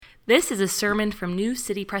This is a sermon from New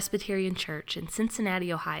City Presbyterian Church in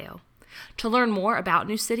Cincinnati, Ohio. To learn more about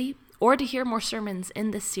New City or to hear more sermons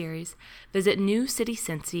in this series, visit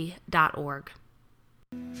newcitycincy.org.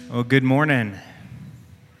 Well, good morning.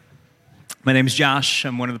 My name is Josh.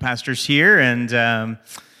 I'm one of the pastors here, and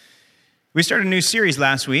we started a new series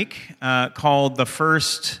last week called The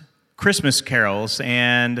First Christmas Carols,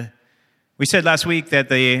 and we said last week that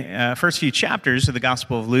the first few chapters of the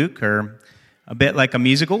Gospel of Luke are a bit like a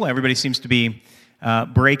musical. Everybody seems to be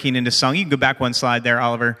breaking into song. You can go back one slide there,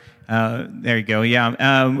 Oliver. There you go, yeah.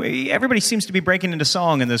 Everybody seems to be breaking into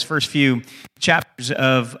song in those first few chapters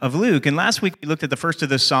of Luke. And last week we looked at the first of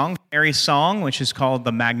the songs, Mary's song, which is called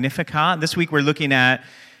the Magnificat. This week we're looking at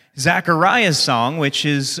Zechariah's song, which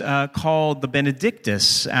is called the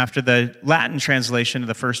Benedictus, after the Latin translation of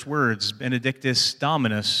the first words, Benedictus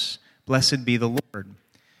Dominus, blessed be the Lord.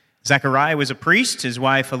 Zechariah was a priest. His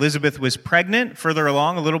wife Elizabeth was pregnant further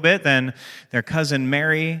along a little bit than their cousin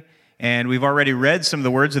Mary. And we've already read some of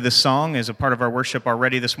the words of this song as a part of our worship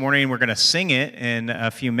already this morning. We're going to sing it in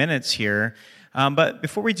a few minutes here. But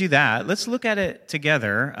before we do that, let's look at it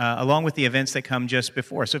together along with the events that come just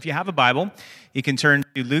before. So if you have a Bible, you can turn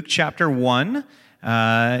to Luke chapter 1.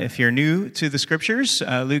 If you're new to the Scriptures,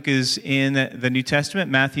 Luke is in the New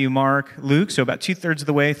Testament, Matthew, Mark, Luke, so about 2/3 of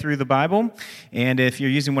the way through the Bible. And if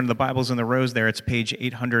you're using one of the Bibles in the rows there, it's page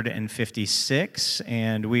 856,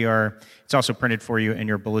 and it's also printed for you in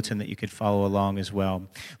your bulletin that you could follow along as well.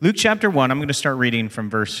 Luke chapter 1, I'm going to start reading from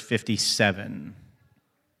verse 57.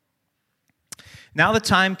 Now the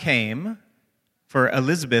time came for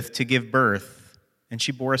Elizabeth to give birth, and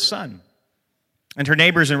she bore a son. And her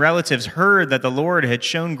neighbors and relatives heard that the Lord had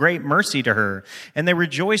shown great mercy to her, and they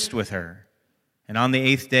rejoiced with her. And on the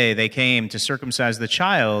 8th day they came to circumcise the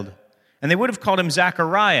child, and they would have called him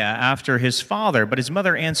Zechariah after his father, but his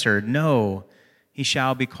mother answered, "No, he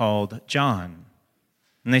shall be called John."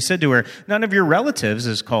 And they said to her, "None of your relatives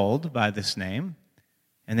is called by this name."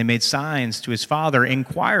 And they made signs to his father,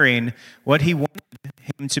 inquiring what he wanted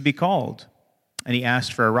him to be called. And he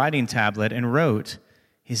asked for a writing tablet and wrote,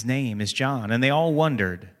 "His name is John." And they all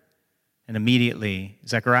wondered. And immediately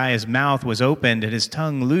Zechariah's mouth was opened and his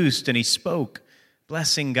tongue loosed, and he spoke,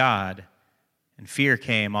 blessing God. And fear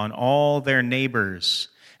came on all their neighbors.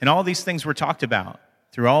 And all these things were talked about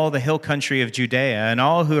through all the hill country of Judea. And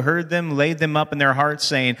all who heard them laid them up in their hearts,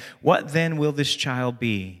 saying, "What then will this child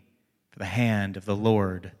be? For the hand of the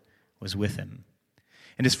Lord was with him."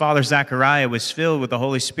 And his father Zechariah was filled with the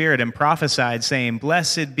Holy Spirit and prophesied, saying,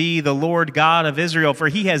 "Blessed be the Lord God of Israel, for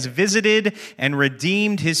he has visited and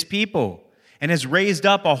redeemed his people, and has raised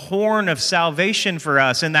up a horn of salvation for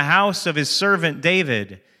us in the house of his servant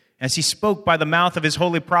David, as he spoke by the mouth of his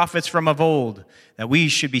holy prophets from of old, that we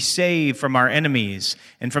should be saved from our enemies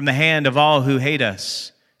and from the hand of all who hate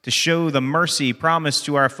us, to show the mercy promised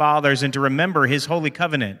to our fathers and to remember his holy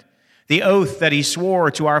covenant, the oath that he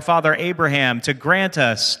swore to our father Abraham, to grant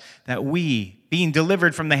us that we, being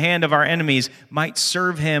delivered from the hand of our enemies, might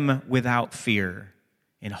serve him without fear,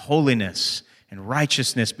 in holiness and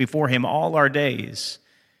righteousness before him all our days.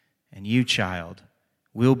 And you, child,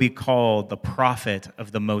 will be called the prophet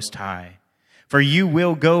of the Most High. For you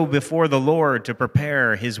will go before the Lord to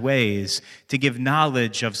prepare his ways, to give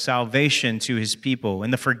knowledge of salvation to his people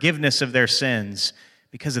and the forgiveness of their sins,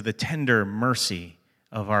 because of the tender mercy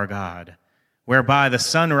of our God, whereby the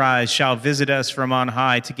sunrise shall visit us from on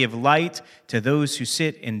high, to give light to those who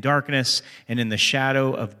sit in darkness and in the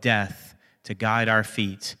shadow of death, to guide our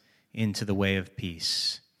feet into the way of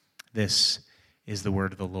peace. This is the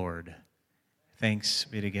word of the Lord. Thanks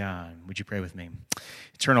be to God. Would you pray with me?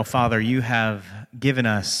 Eternal Father, you have given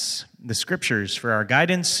us the Scriptures for our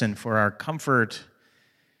guidance and for our comfort.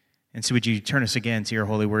 And so would you turn us again to your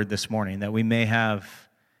holy word this morning, that we may have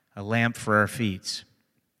a lamp for our feet,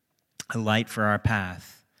 a light for our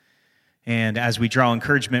path. And as we draw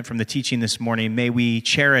encouragement from the teaching this morning, may we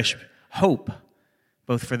cherish hope,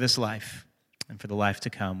 both for this life and for the life to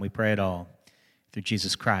come. We pray it all through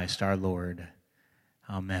Jesus Christ, our Lord.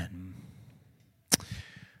 Amen.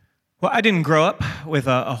 Well, I didn't grow up with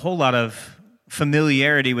a whole lot of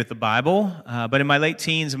familiarity with the Bible, but in my late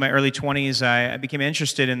teens and my early 20s, I became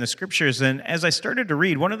interested in the Scriptures. And as I started to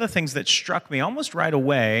read, one of the things that struck me almost right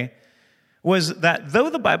away was that though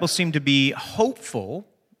the Bible seemed to be hopeful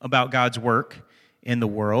about God's work in the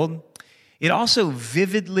world, it also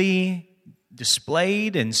vividly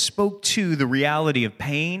displayed and spoke to the reality of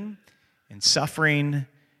pain and suffering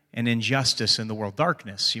and injustice in the world,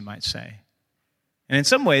 darkness, you might say. And in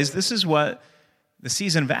some ways, this is what the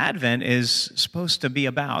season of Advent is supposed to be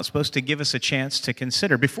about, supposed to give us a chance to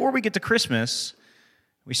consider. Before we get to Christmas,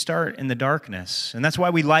 We start in the darkness. And that's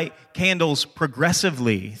why we light candles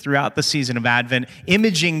progressively throughout the season of Advent,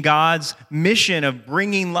 imaging God's mission of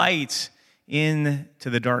bringing light into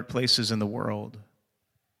the dark places in the world.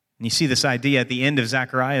 And you see this idea at the end of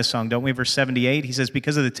Zechariah's song, don't we? Verse 78, he says,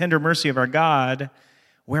 because of the tender mercy of our God,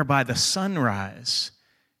 whereby the sunrise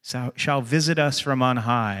shall visit us from on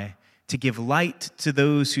high, to give light to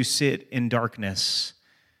those who sit in darkness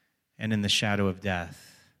and in the shadow of death.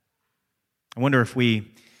 I wonder if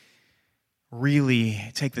we really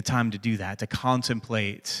take the time to do that, to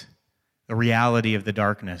contemplate the reality of the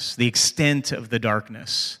darkness, the extent of the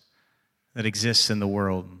darkness that exists in the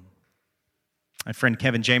world. My friend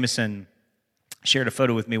Kevin Jameson shared a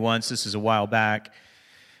photo with me once, this is a while back,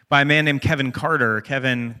 by a man named Kevin Carter.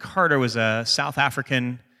 Kevin Carter was a South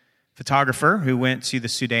African photographer who went to the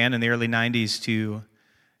Sudan in the early 90s to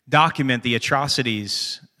document the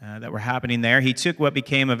atrocities that were happening there. He took what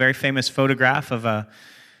became a very famous photograph of a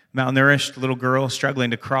malnourished little girl struggling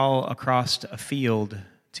to crawl across a field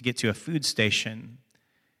to get to a food station.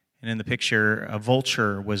 And in the picture, a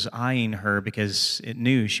vulture was eyeing her because it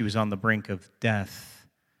knew she was on the brink of death.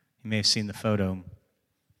 You may have seen the photo.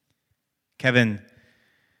 Kevin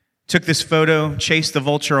took this photo, chased the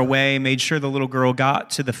vulture away, made sure the little girl got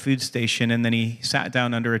to the food station, and then he sat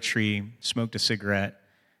down under a tree, smoked a cigarette,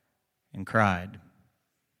 and cried.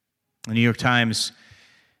 The New York Times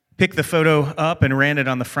picked the photo up and ran it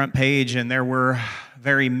on the front page, and there were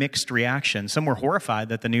very mixed reactions. Some were horrified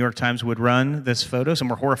that the New York Times would run this photo. Some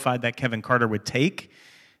were horrified that Kevin Carter would take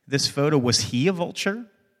this photo. Was he a vulture,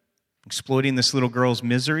 exploiting this little girl's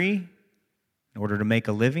misery in order to make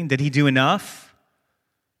a living? Did he do enough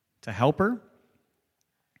to help her?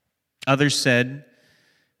 Others said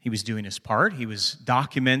he was doing his part. He was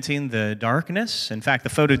documenting the darkness. In fact, the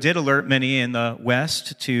photo did alert many in the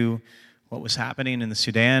West to what was happening in the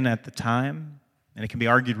Sudan at the time. And it can be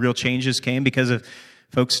argued real changes came because of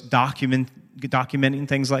folks documenting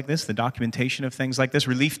things like this, the documentation of things like this,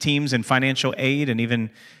 relief teams and financial aid and even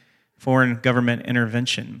foreign government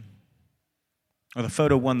intervention. Well, the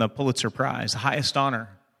photo won the Pulitzer Prize, the highest honor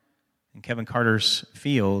in Kevin Carter's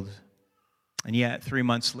field. And yet, 3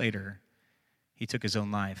 months later, he took his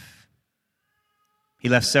own life. He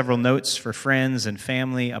left several notes for friends and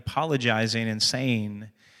family, apologizing and saying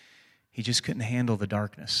he just couldn't handle the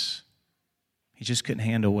darkness. He just couldn't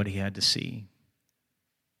handle what he had to see.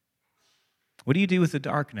 What do you do with the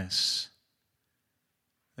darkness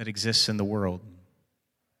that exists in the world?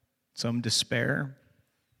 Some despair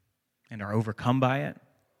and are overcome by it.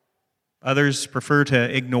 Others prefer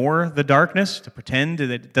to ignore the darkness, to pretend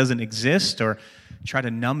that it doesn't exist or try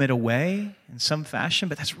to numb it away in some fashion,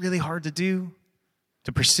 but that's really hard to do.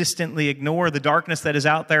 To persistently ignore the darkness that is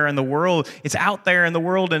out there in the world. It's out there in the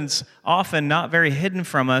world and it's often not very hidden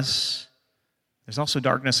from us. There's also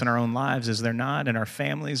darkness in our own lives, is there not? In our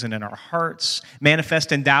families and in our hearts,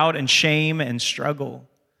 manifest in doubt and shame and struggle.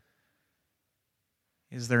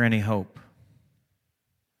 Is there any hope?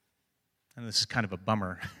 And this is kind of a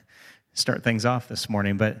bummer. Start things off this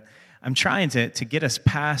morning, but I'm trying to get us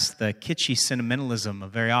past the kitschy sentimentalism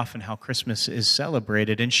of very often how Christmas is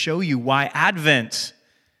celebrated and show you why Advent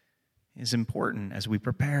is important as we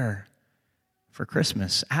prepare for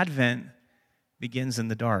Christmas. Advent begins in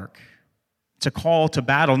the dark. It's a call to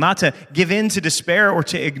battle, not to give in to despair or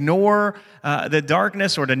to ignore the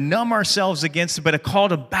darkness or to numb ourselves against it, but a call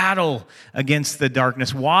to battle against the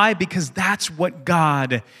darkness. Why? Because that's what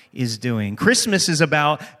God is doing. Christmas is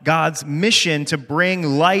about God's mission to bring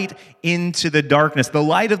light into the darkness, the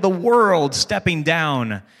light of the world stepping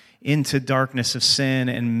down into darkness of sin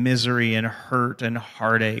and misery and hurt and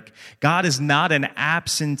heartache. God is not an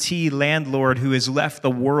absentee landlord who has left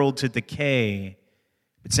the world to decay.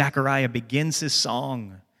 But Zechariah begins his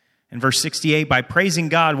song in verse 68 by praising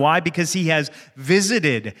God. Why? Because he has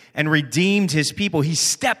visited and redeemed his people. He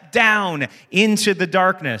stepped down into the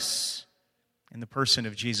darkness in the person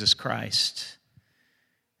of Jesus Christ.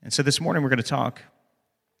 And so this morning we're going to talk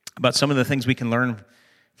about some of the things we can learn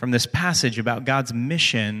from this passage about God's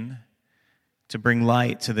mission to bring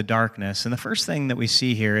light to the darkness. And the first thing that we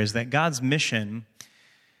see here is that God's mission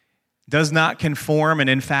does not conform and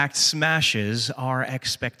in fact smashes our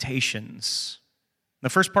expectations. The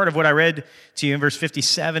first part of what I read to you in verse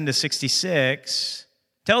 57 to 66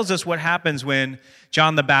 tells us what happens when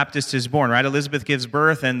John the Baptist is born, right? Elizabeth gives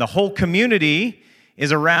birth and the whole community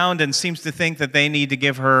is around and seems to think that they need to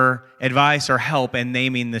give her advice or help in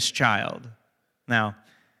naming this child. Now,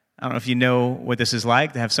 I don't know if you know what this is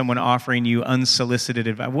like to have someone offering you unsolicited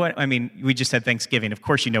advice. We just had Thanksgiving. Of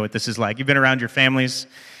course you know what this is like. You've been around your families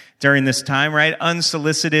during this time, right?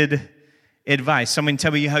 Unsolicited advice. Someone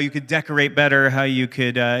tell you how you could decorate better, how you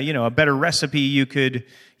could, a better recipe you could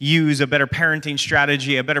use, a better parenting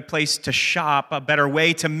strategy, a better place to shop, a better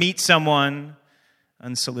way to meet someone.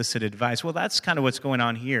 Unsolicited advice. Well, that's kind of what's going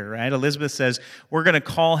on here, right? Elizabeth says, we're going to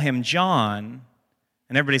call him John.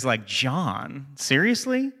 And everybody's like, John?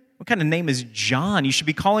 Seriously? What kind of name is John? You should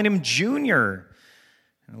be calling him Junior.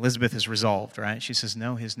 And Elizabeth is resolved, right? She says,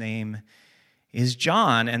 no, his name is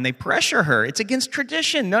John. And they pressure her. It's against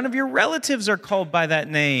tradition. None of your relatives are called by that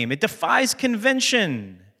name. It defies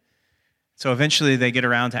convention. So eventually they get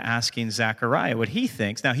around to asking Zechariah what he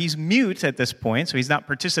thinks. Now, he's mute at this point, so he's not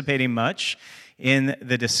participating much in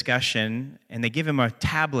the discussion. And they give him a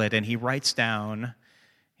tablet, and he writes down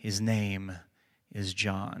his name is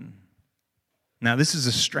John. Now, this is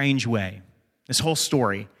a strange way. This whole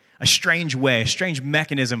story, a strange way, a strange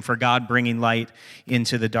mechanism for God bringing light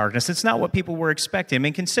into the darkness. It's not what people were expecting. I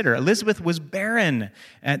mean, consider, Elizabeth was barren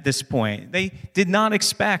at this point. They did not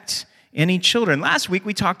expect any children. Last week,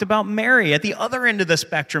 we talked about Mary at the other end of the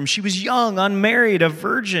spectrum. She was young, unmarried, a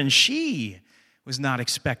virgin. She was not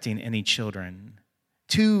expecting any children.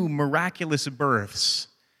 2 miraculous births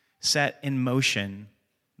set in motion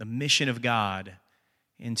the mission of God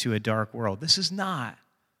into a dark world. This is not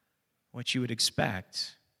what you would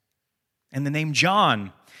expect. And the name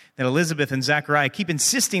John that Elizabeth and Zechariah keep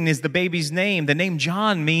insisting is the baby's name. The name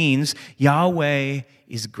John means Yahweh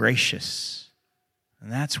is gracious.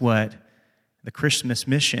 And that's what the Christmas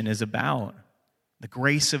mission is about. The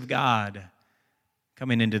grace of God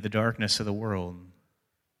coming into the darkness of the world.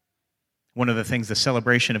 One of the things the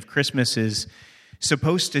celebration of Christmas is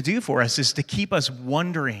supposed to do for us is to keep us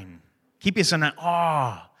wondering, keep us in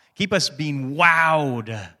awe, keep us being wowed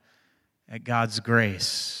at God's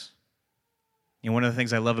grace. One of the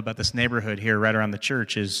things I love about this neighborhood here right around the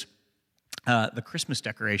church is the Christmas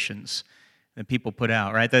decorations that people put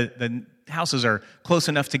out, right? The houses are close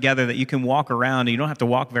enough together that you can walk around and you don't have to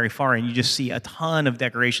walk very far, and you just see a ton of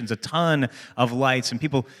decorations, a ton of lights, and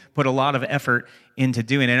people put a lot of effort into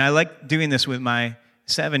doing it. And I like doing this with my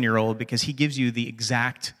 7-year-old because he gives you the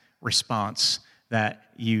exact response that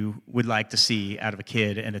you would like to see out of a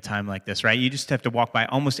kid in a time like this, right? You just have to walk by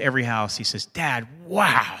almost every house. He says, Dad,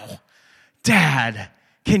 wow. Dad,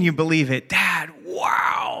 can you believe it? Dad,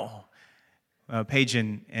 wow. Paige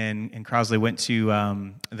and Crosley went to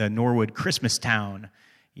the Norwood Christmas Town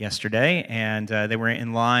yesterday, and they were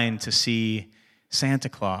in line to see Santa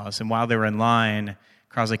Claus. And while they were in line,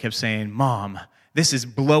 Crosley kept saying, Mom, this is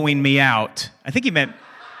blowing me out. I think he meant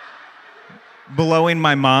blowing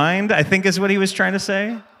my mind, I think is what he was trying to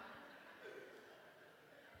say.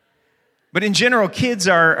 But in general, kids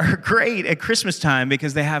are great at Christmas time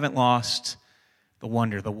because they haven't lost the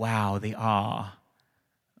wonder, the wow, the awe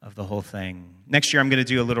of the whole thing. Next year, I'm going to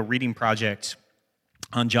do a little reading project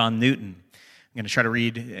on John Newton. I'm going to try to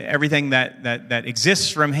read everything that exists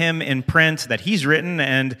from him in print that he's written,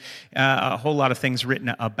 and a whole lot of things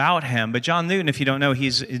written about him. But John Newton, if you don't know,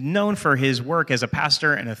 he's known for his work as a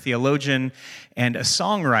pastor and a theologian and a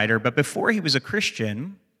songwriter. But before he was a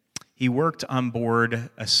Christian, he worked on board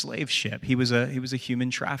a slave ship. He was a human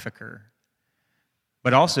trafficker.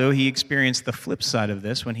 But also, he experienced the flip side of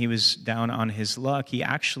this when he was down on his luck. He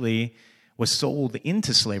actually was sold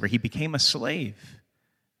into slavery. He became a slave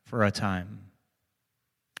for a time.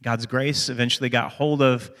 God's grace eventually got hold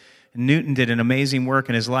of Newton, did an amazing work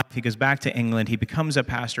in his life. He goes back to England. He becomes a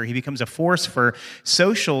pastor. He becomes a force for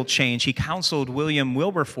social change. He counseled William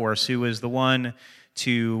Wilberforce, who was the one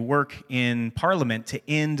to work in Parliament to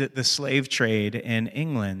end the slave trade in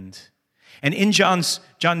England. And in John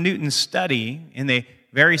Newton's study, in the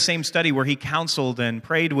very same study where he counseled and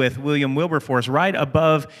prayed with William Wilberforce, right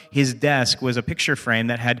above his desk was a picture frame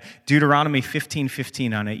that had Deuteronomy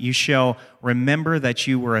 15:15 on it. You shall remember that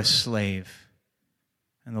you were a slave,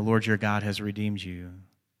 and the Lord your God has redeemed you.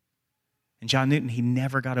 And John Newton, he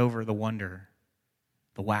never got over the wonder,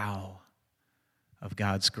 the wow of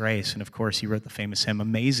God's grace. And of course, he wrote the famous hymn,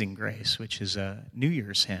 Amazing Grace, which is a New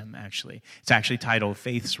Year's hymn, actually. It's actually titled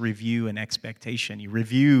Faith's Review and Expectation. You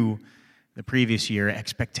review the previous year,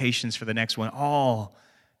 expectations for the next one, all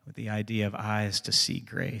with the idea of eyes to see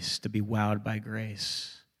grace, to be wowed by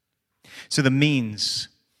grace. So the means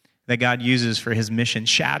that God uses for his mission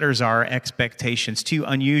shatters our expectations. 2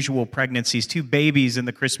 unusual pregnancies, 2 babies in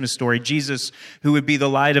the Christmas story, Jesus, who would be the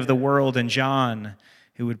light of the world, and John,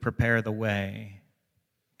 who would prepare the way.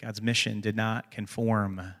 God's mission did not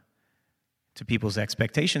conform to people's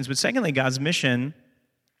expectations. But secondly, God's mission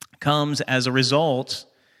comes as a result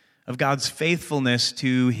of God's faithfulness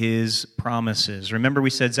to his promises. Remember, we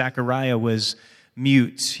said Zechariah was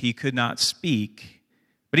mute. He could not speak.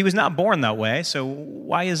 But he was not born that way, so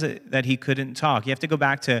why is it that he couldn't talk? You have to go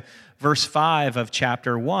back to verse 5 of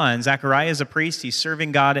chapter 1. Zechariah is a priest. He's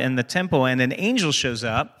serving God in the temple, and an angel shows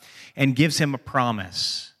up and gives him a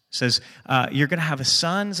promise. Says, you're going to have a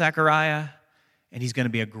son, Zechariah, and he's going to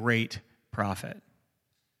be a great prophet.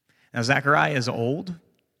 Now, Zechariah is old.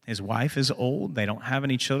 His wife is old. They don't have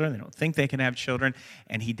any children. They don't think they can have children.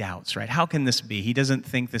 And he doubts, right? How can this be? He doesn't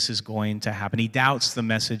think this is going to happen. He doubts the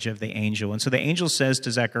message of the angel. And so the angel says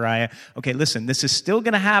to Zechariah, okay, listen, this is still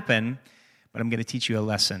going to happen, but I'm going to teach you a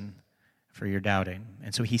lesson for your doubting.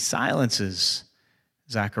 And so he silences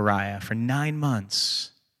Zechariah for 9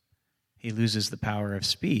 months. He loses the power of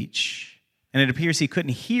speech. And it appears he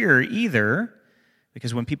couldn't hear either,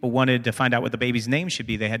 because when people wanted to find out what the baby's name should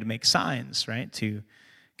be, they had to make signs, right, to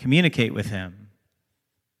communicate with him.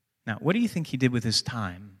 Now, what do you think he did with his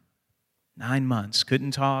time? 9 months.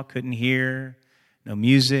 Couldn't talk, couldn't hear, no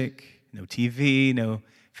music, no TV, no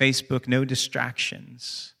Facebook, no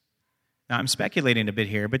distractions. Now, I'm speculating a bit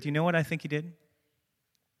here, but do you know what I think he did?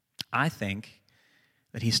 I think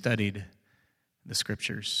that he studied the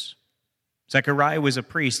scriptures. Zechariah was a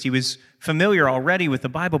priest. He was familiar already with the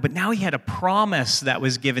Bible, but now he had a promise that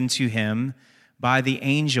was given to him by the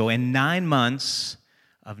angel in 9 months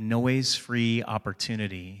of noise-free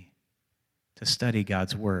opportunity to study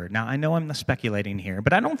God's word. Now, I know I'm speculating here,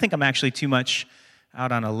 but I don't think I'm actually too much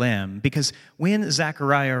out on a limb, because when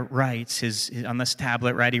Zechariah writes on this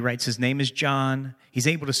tablet, right, he writes his name is John. He's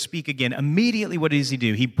able to speak again. Immediately, what does he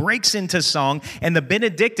do? He breaks into song, and the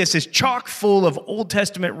Benedictus is chock full of Old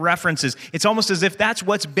Testament references. It's almost as if that's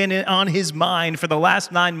what's been on his mind for the last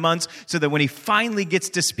 9 months, so that when he finally gets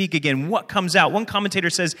to speak again, what comes out? One commentator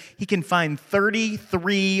says he can find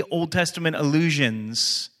 33 Old Testament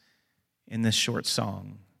allusions in this short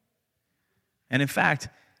song. And in fact,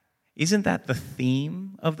 isn't that the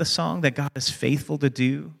theme of the song, that God is faithful to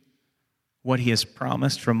do what he has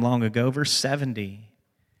promised from long ago? Verse 70,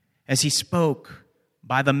 as he spoke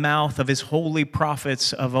by the mouth of his holy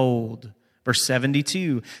prophets of old. Verse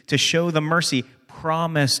 72, to show the mercy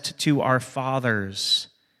promised to our fathers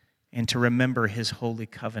and to remember his holy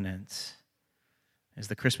covenant. As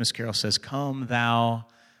the Christmas carol says, come thou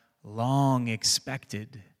long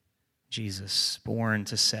expected Jesus, born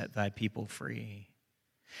to set thy people free.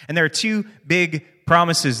 And there are two big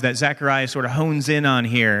promises that Zechariah sort of hones in on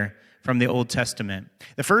here from the Old Testament.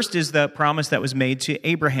 The first is the promise that was made to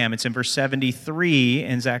Abraham. It's in verse 73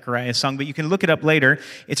 in Zechariah's song, but you can look it up later.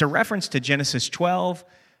 It's a reference to Genesis 12,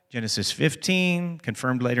 Genesis 15,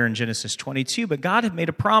 confirmed later in Genesis 22. But God had made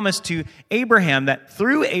a promise to Abraham that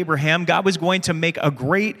through Abraham, God was going to make a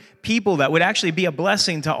great people that would actually be a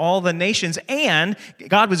blessing to all the nations. And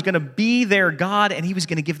God was going to be their God, and he was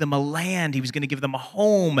going to give them a land. He was going to give them a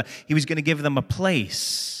home. He was going to give them a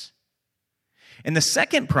place. And the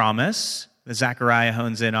second promise that Zechariah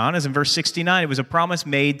hones in on is in verse 69. It was a promise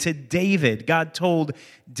made to David. God told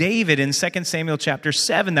David in 2 Samuel chapter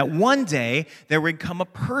 7 that one day there would come a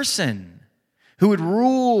person who would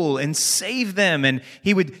rule and save them, and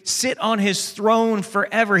he would sit on his throne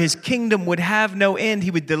forever. His kingdom would have no end. He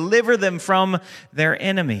would deliver them from their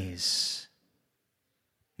enemies.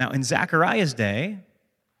 Now, in Zechariah's day,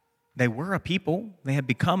 they were a people. They had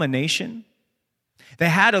become a nation. They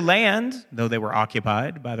had a land, though they were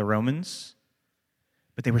occupied by the Romans,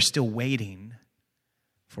 but they were still waiting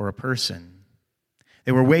for a person.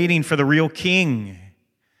 They were waiting for the real king,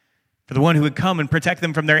 for the one who would come and protect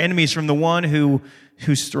them from their enemies, from the one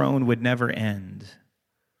whose throne would never end.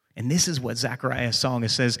 And this is what Zechariah's song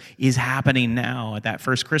says is happening now at that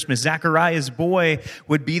first Christmas. Zechariah's boy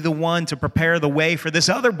would be the one to prepare the way for this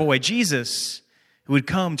other boy, Jesus, who would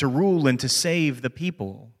come to rule and to save the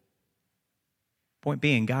people. Point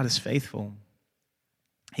being, God is faithful.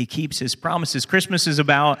 He keeps his promises. Christmas is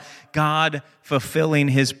about God fulfilling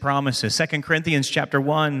his promises. 2 Corinthians chapter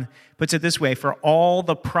 1 puts it this way, for all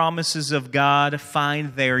the promises of God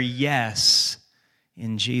find their yes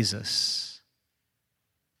in Jesus.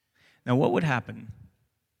 Now, what would happen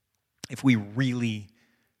if we really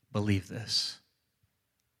believe this?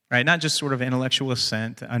 Right? Not just sort of intellectual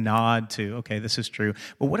assent, a nod to, okay, this is true.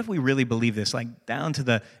 But what if we really believe this, like down to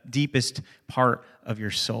the deepest part of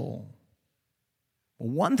your soul? Well,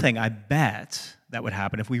 one thing I bet that would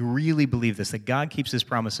happen if we really believe this, that God keeps his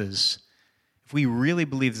promises, if we really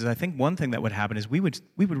believe this, I think one thing that would happen is we would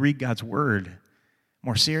read God's word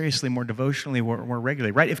more seriously, more devotionally, more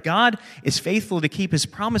regularly, right? If God is faithful to keep his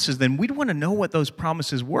promises, then we'd want to know what those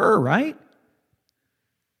promises were, right?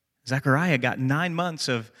 Zechariah got 9 months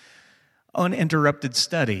of uninterrupted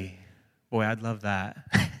study. Boy, I'd love that.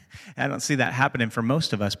 I don't see that happening for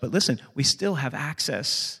most of us. But listen, we still have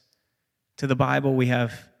access to the Bible, we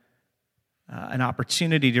have an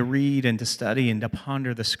opportunity to read and to study and to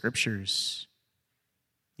ponder the Scriptures.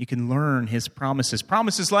 You can learn his promises.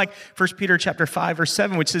 Promises like 1 Peter chapter 5, verse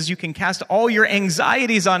 7, which says you can cast all your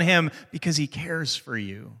anxieties on him because he cares for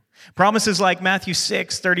you. Promises like Matthew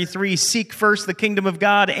 6:33, seek first the kingdom of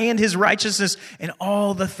God and his righteousness, and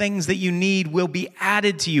all the things that you need will be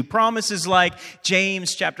added to you. Promises like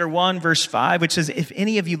James chapter 1, verse 5, which says, if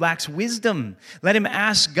any of you lacks wisdom, let him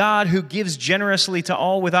ask God who gives generously to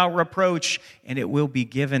all without reproach, and it will be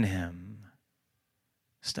given him.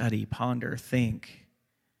 Study, ponder, think,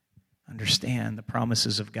 understand the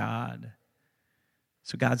promises of God.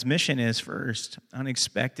 So God's mission is first,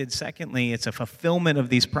 unexpected. Secondly, it's a fulfillment of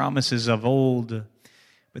these promises of old.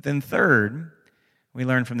 But then third, we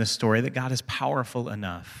learn from this story that God is powerful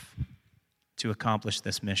enough to accomplish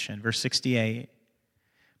this mission. Verse 68,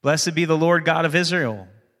 blessed be the Lord God of Israel,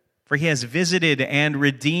 for he has visited and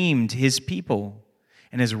redeemed his people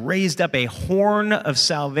and has raised up a horn of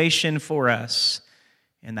salvation for us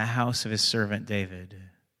in the house of his servant David.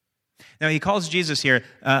 Now, he calls Jesus here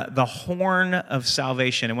the horn of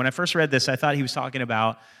salvation. And when I first read this, I thought he was talking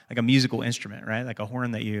about like a musical instrument, right? Like a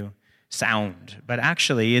horn that you sound. But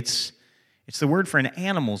actually, it's the word for an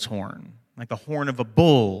animal's horn, like the horn of a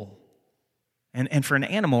bull. And for an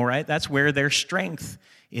animal, right, that's where their strength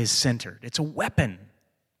is centered. It's a weapon.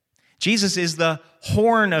 Jesus is the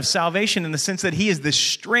horn of salvation in the sense that he is the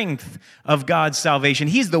strength of God's salvation.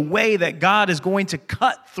 He's the way that God is going to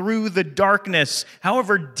cut through the darkness.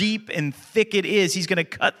 However deep and thick it is, he's going to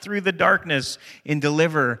cut through the darkness and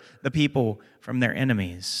deliver the people from their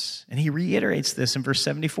enemies. And he reiterates this in verse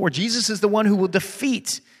 74. Jesus is the one who will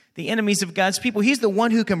defeat the enemies of God's people. He's the one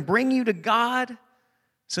who can bring you to God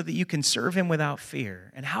so that you can serve him without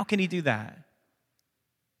fear. And how can he do that?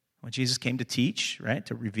 Well, Jesus came to teach, right?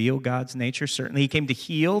 To reveal God's nature. Certainly, he came to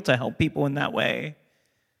heal, to help people in that way.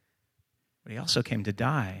 But he also came to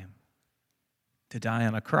die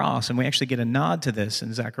on a cross. And we actually get a nod to this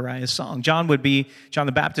in Zechariah's song. John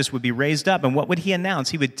the Baptist would be raised up. And what would he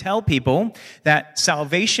announce? He would tell people that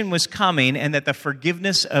salvation was coming and that the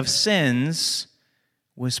forgiveness of sins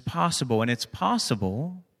was possible. And it's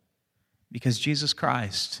possible because Jesus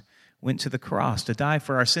Christ went to the cross to die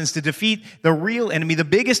for our sins, to defeat the real enemy, the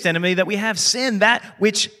biggest enemy that we have, sin, that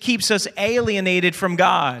which keeps us alienated from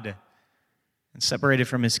God and separated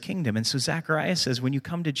from his kingdom. And so Zechariah says, when you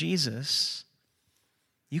come to Jesus,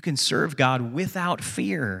 you can serve God without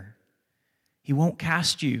fear. He won't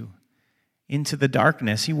cast you into the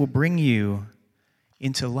darkness. He will bring you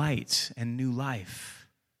into light and new life.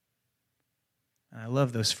 And I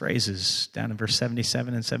love those phrases down in verse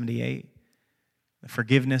 77 and 78. The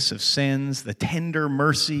forgiveness of sins, the tender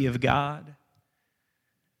mercy of God.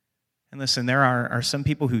 And listen, there are some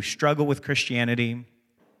people who struggle with Christianity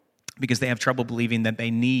because they have trouble believing that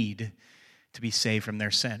they need to be saved from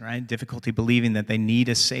their sin, right? Difficulty believing that they need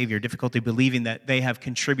a Savior, difficulty believing that they have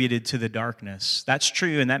contributed to the darkness. That's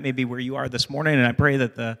true, and that may be where you are this morning, and I pray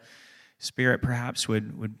that the Spirit perhaps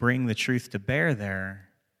would bring the truth to bear there.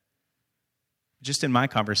 Just in my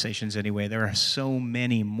conversations anyway, there are so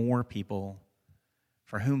many more people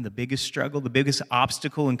for whom the biggest struggle, the biggest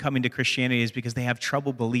obstacle in coming to Christianity is because they have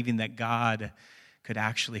trouble believing that God could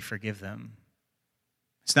actually forgive them.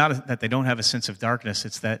 It's not that they don't have a sense of darkness,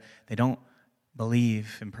 it's that they don't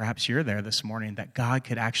believe, and perhaps you're there this morning, that God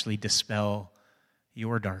could actually dispel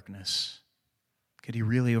your darkness. Could he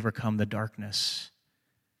really overcome the darkness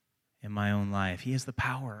in my own life? He has the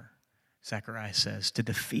power, Zechariah says, to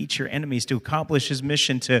defeat your enemies, to accomplish his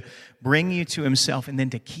mission, to bring you to himself, and then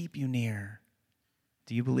to keep you near.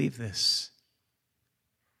 Do you believe this?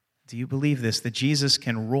 Do you believe this? That Jesus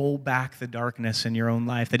can roll back the darkness in your own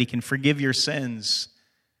life, that he can forgive your sins,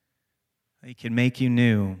 that he can make you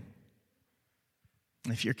new.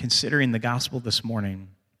 If you're considering the gospel this morning,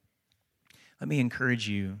 let me encourage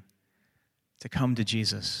you to come to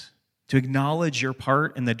Jesus, to acknowledge your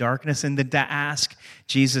part in the darkness, and then to ask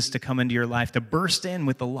Jesus to come into your life, to burst in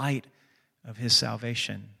with the light of his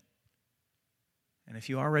salvation. And if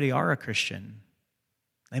you already are a Christian,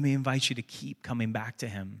 let me invite you to keep coming back to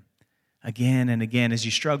him again and again as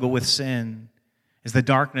you struggle with sin, as the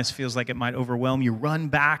darkness feels like it might overwhelm you. Run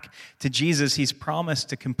back to Jesus. He's promised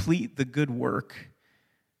to complete the good work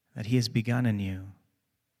that he has begun in you.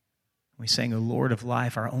 We sang, O Lord of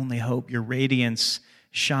life, our only hope, your radiance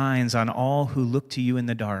shines on all who look to you in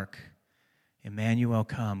the dark. Emmanuel,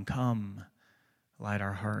 come, light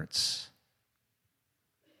our hearts.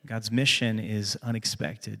 God's mission is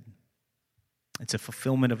unexpected. It's a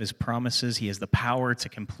fulfillment of his promises. He has the power to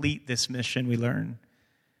complete this mission, we learn.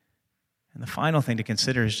 And the final thing to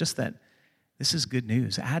consider is just that this is good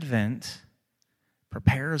news. Advent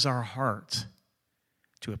prepares our heart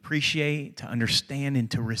to appreciate, to understand, and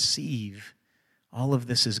to receive. All of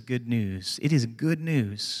this is good news. It is good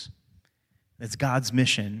news. It's God's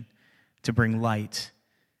mission to bring light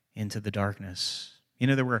into the darkness. You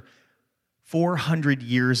know, there were 400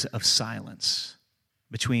 years of silence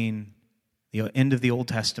between the end of the Old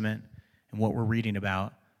Testament and what we're reading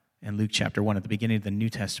about in Luke chapter 1 at the beginning of the New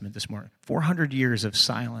Testament this morning. 400 years of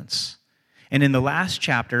silence. And in the last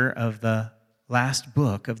chapter of the last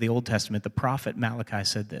book of the Old Testament, the prophet Malachi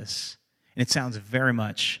said this. And it sounds very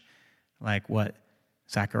much like what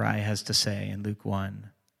Zechariah has to say in Luke 1.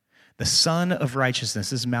 The Son of Righteousness,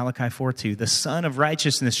 this is Malachi 4:2, the Son of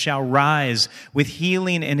Righteousness shall rise with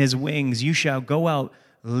healing in his wings. You shall go out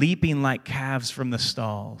leaping like calves from the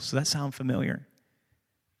stalls. Does that sound familiar?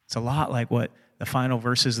 It's a lot like what the final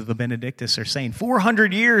verses of the Benedictus are saying.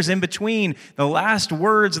 400 years in between the last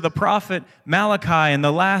words of the prophet Malachi and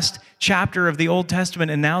the last chapter of the Old Testament,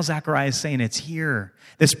 and now Zechariah is saying it's here.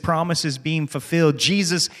 This promise is being fulfilled.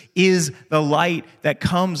 Jesus is the light that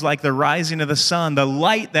comes like the rising of the sun, the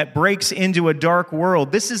light that breaks into a dark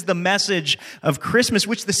world. This is the message of Christmas,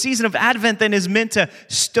 which the season of Advent then is meant to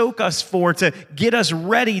stoke us for, to get us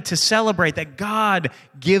ready to celebrate that God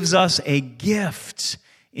gives us a gift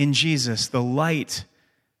in Jesus, the light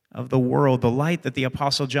of the world, the light that the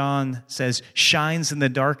Apostle John says shines in the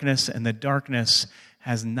darkness, and the darkness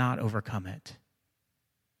has not overcome it.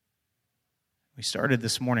 We started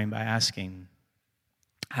this morning by asking,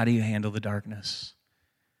 how do you handle the darkness?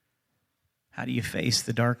 How do you face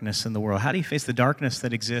the darkness in the world? How do you face the darkness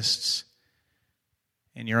that exists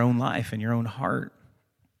in your own life, in your own heart?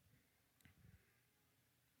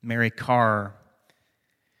 Mary Carr,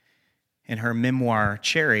 in her memoir,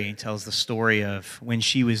 Cherry, tells the story of when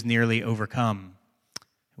she was nearly overcome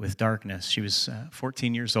with darkness. She was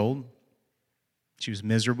 14 years old. She was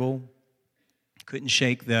miserable, couldn't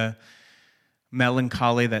shake the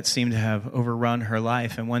melancholy that seemed to have overrun her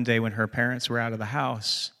life. And one day when her parents were out of the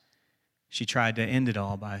house, she tried to end it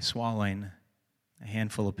all by swallowing a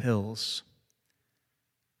handful of pills.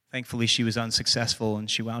 Thankfully, she was unsuccessful and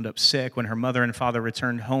she wound up sick. When her mother and father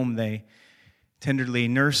returned home, they tenderly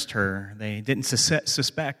nursed her. They didn't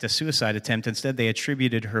suspect a suicide attempt. Instead, they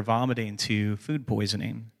attributed her vomiting to food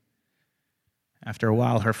poisoning. After a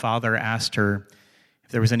while, her father asked her if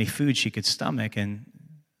there was any food she could stomach, and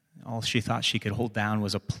all she thought she could hold down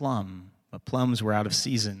was a plum. But plums were out of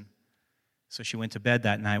season. So she went to bed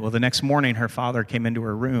that night. Well, the next morning, her father came into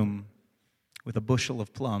her room with a bushel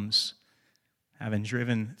of plums, having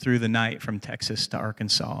driven through the night from Texas to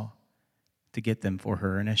Arkansas to get them for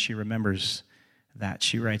her. And as she remembers that,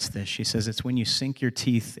 she writes this. She says, it's when you sink your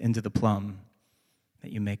teeth into the plum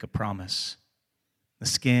that you make a promise. The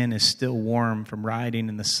skin is still warm from riding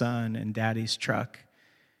in the sun in Daddy's truck,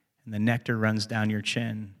 and the nectar runs down your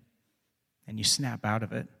chin, and you snap out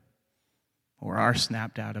of it, or are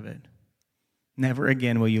snapped out of it. Never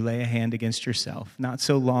again will you lay a hand against yourself, not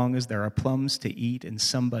so long as there are plums to eat and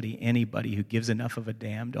anybody who gives enough of a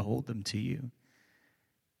damn to hold them to you.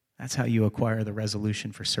 That's how you acquire the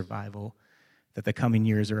resolution for survival that the coming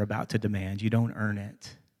years are about to demand. You don't earn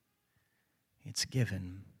it. It's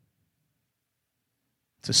given.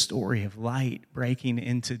 It's a story of light breaking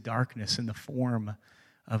into darkness in the form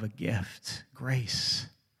of a gift, grace.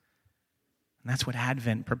 And that's what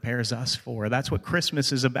Advent prepares us for. That's what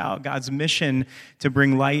Christmas is about, God's mission to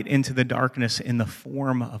bring light into the darkness in the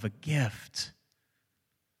form of a gift,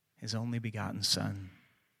 His only begotten Son.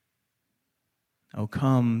 Oh,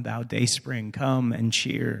 come, thou dayspring, come and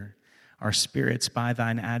cheer our spirits by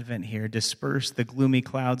thine advent here. Disperse the gloomy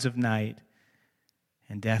clouds of night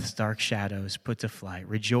and death's dark shadows put to flight.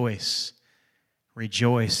 Rejoice,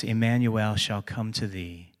 rejoice, Emmanuel shall come to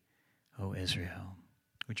thee, O Israel.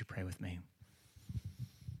 Would you pray with me?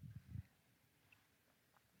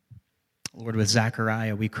 Lord, with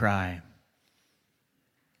Zechariah we cry,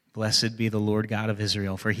 blessed be the Lord God of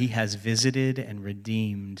Israel, for he has visited and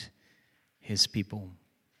redeemed his people.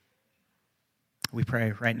 We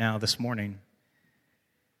pray right now this morning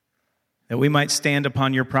that we might stand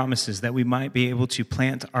upon your promises, that we might be able to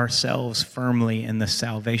plant ourselves firmly in the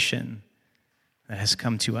salvation that has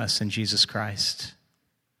come to us in Jesus Christ.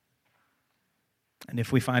 And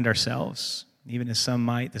if we find ourselves, even as some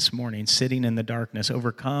might this morning, sitting in the darkness,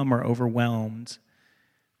 overcome or overwhelmed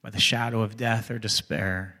by the shadow of death or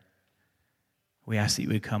despair, we ask that you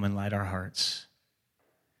would come and light our hearts.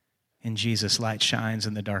 In Jesus, light shines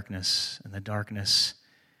in the darkness, and the darkness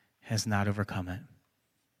has not overcome it.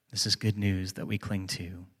 This is good news that we cling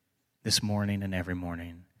to this morning and every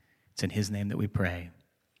morning. It's in his name that we pray.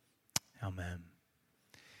 Amen.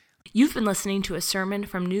 You've been listening to a sermon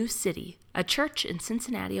from New City, a church in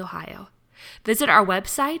Cincinnati, Ohio. Visit our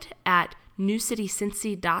website at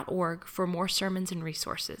newcitycincy.org for more sermons and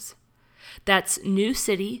resources. That's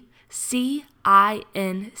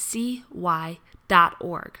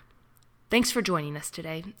newcitycincy.org. Thanks for joining us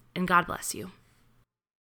today, and God bless you.